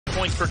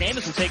points per game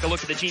as we take a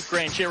look at the Jeep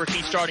Grand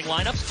Cherokee starting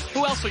lineups.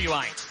 Who else are you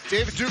eyeing?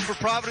 David Duke for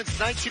Providence,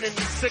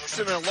 19-6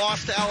 in a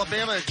loss to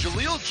Alabama. And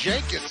Jaleel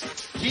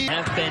Jenkins. He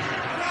have been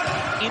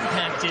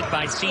impacted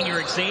by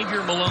senior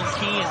Xavier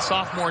Malone-Key and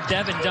sophomore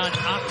Devin Dunn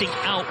opting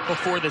out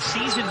before the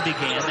season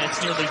began.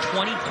 That's nearly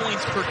 20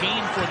 points per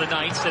game for the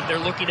Knights that they're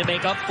looking to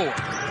make up for.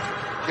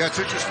 Yeah, it's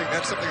interesting.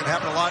 That's something that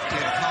happened a lot in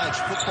college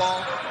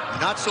football,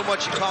 not so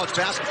much in college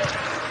basketball.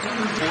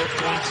 4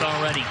 points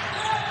already.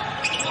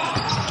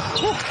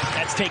 Whew,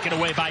 that's taken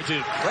away by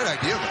Duke. Great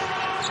idea, though.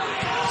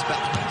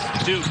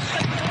 Duke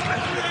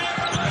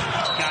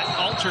got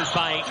altered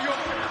by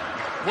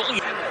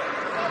Williams.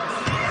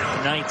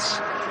 Knights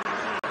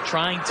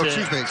trying to...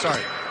 excuse me,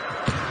 sorry.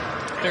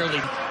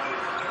 Fairleigh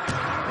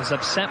was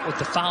upset with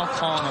the foul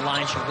call on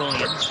Elijah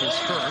Williams, his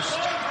first.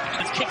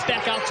 It's kicked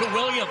back out to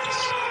Williams.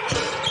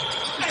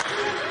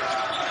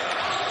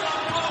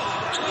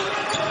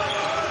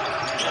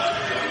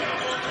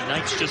 The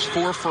Knights just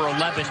 4 for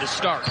 11 to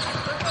start.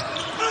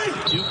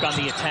 Duke on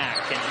the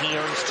attack, and he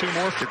earns 2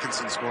 more.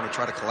 Dickinson's going to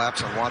try to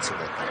collapse on Watson.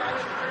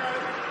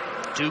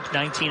 Duke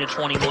 19 of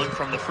 21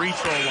 from the free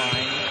throw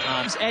line.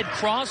 Ed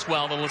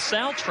Croswell, the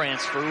LaSalle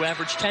transfer, who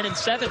averaged 10 and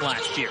 7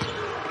 last year.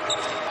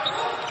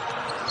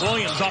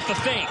 Williams off the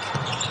fake.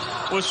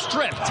 Was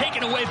stripped,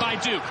 taken away by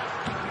Duke.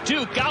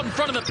 Duke out in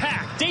front of the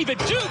pack. David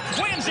Duke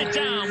slams it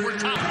down. We're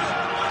top.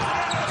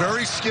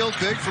 Very skilled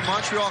big from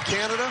Montreal,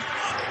 Canada.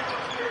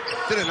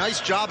 Did a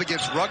nice job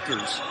against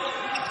Rutgers.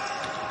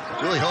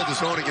 Really held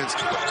his own against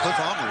Cliff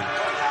Omri.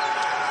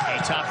 A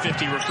top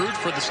 50 recruit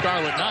for the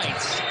Scarlet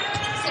Knights.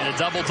 And a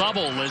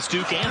double-double as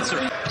Duke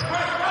answered.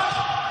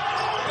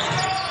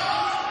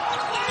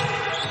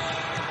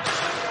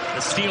 The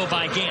steal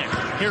by Gant.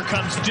 Here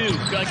comes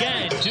Duke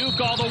again.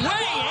 Duke all the way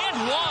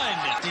and one.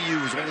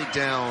 DU was only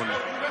down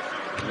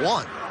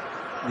 1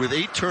 with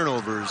 8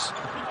 turnovers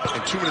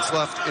and 2 minutes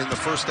left in the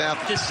first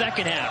half. The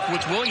second half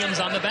with Williams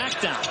on the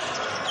back down.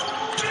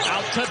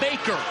 Out to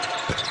Baker.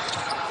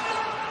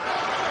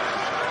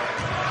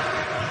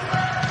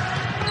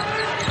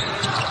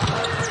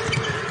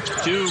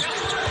 Duke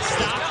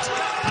stopped,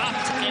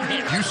 popped, and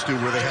hit. Used to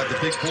where they had the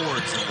big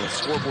boards and the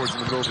scoreboards in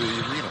the middle of the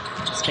arena.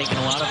 It's taken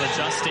a lot of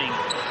adjusting.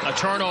 A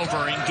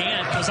turnover, and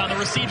Gant was on the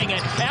receiving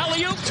end.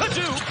 Alley-oop to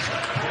Duke,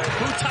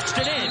 who touched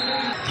it in.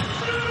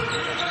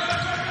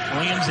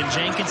 Williams and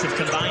Jenkins have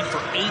combined for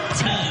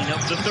 18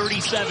 of the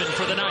 37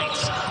 for the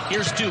Knights.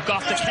 Here's Duke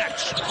off the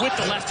catch with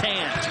the left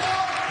hand.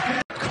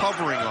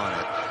 Covering on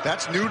it.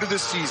 That's new to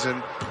this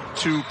season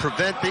to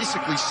prevent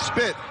basically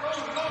spit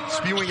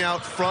spewing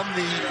out from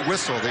the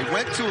whistle. They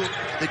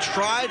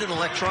tried an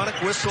electronic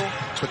whistle,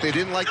 but they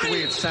didn't like the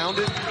way it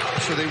sounded,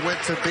 so they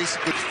went to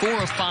basically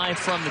 4 of 5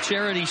 from the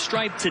charity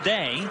stripe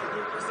today.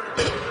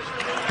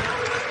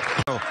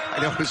 I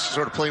know it's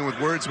sort of playing with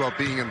words about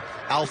being an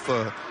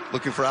alpha,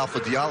 looking for Alpha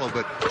Diallo,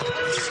 but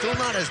still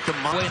not as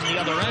demanding. In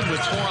the other end with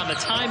 4 on the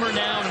timer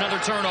now, and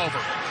another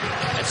turnover.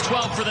 That's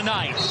 12 for the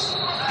Knights.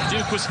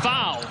 Duke was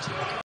fouled.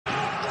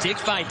 Dick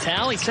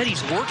Vitale, he said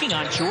he's working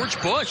on George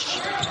Bush.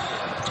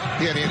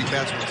 He had Andy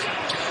Katz once. I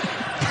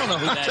don't know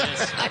who that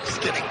is. I'm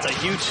just kidding. It's a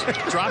huge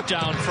drop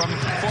down from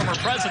former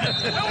president.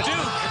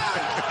 Duke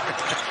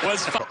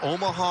was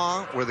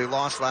Omaha, where they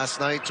lost last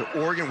night, to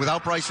Oregon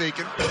without Bryce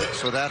Aiken,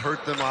 so that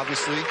hurt them,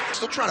 obviously.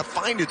 Still trying to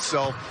find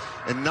itself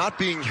and not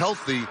being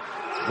healthy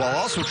while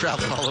also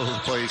traveling all over the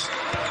place.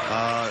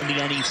 The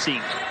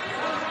NEC.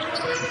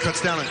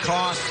 Cuts down on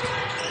cost,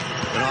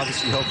 and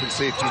obviously health and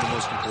safety are the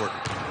most important.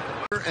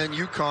 And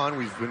UConn,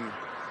 we've been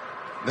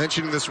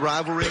mentioning this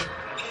rivalry.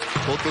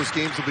 Both those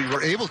games will be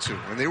able to,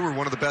 and they were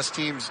one of the best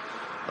teams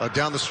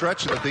down the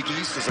stretch in the Big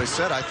East. As I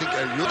said, I think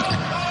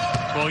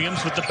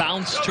Williams with the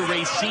bounce to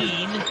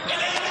Racine.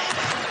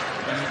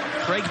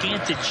 Craig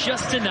Gant did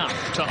just enough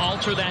to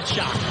alter that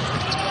shot.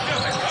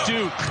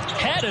 Duke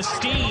head of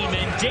steam,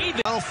 and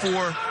David.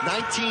 For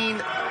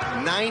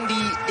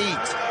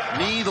 1998,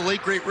 me, the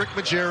late great Rick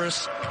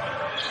Majerus,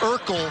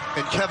 Urkel,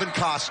 and Kevin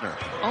Costner.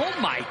 Oh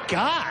my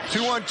gosh.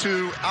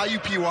 2-on-2,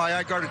 IUPUI,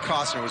 I guarded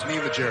Costner. It was me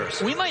and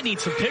Majerus. We might need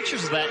some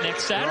pictures of that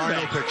next Saturday. There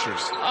are no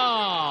pictures.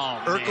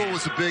 Oh, Urkel man.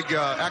 was a big, he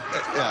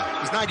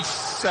was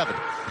 97.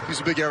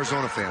 He's a big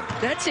Arizona fan.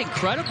 That's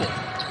incredible.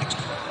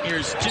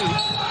 Here's Duke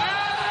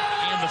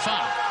and the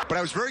foul. But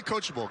I was very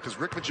coachable because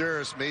Rick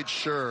Majerus made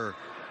sure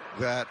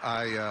that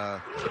I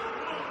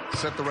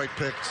set the right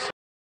picks.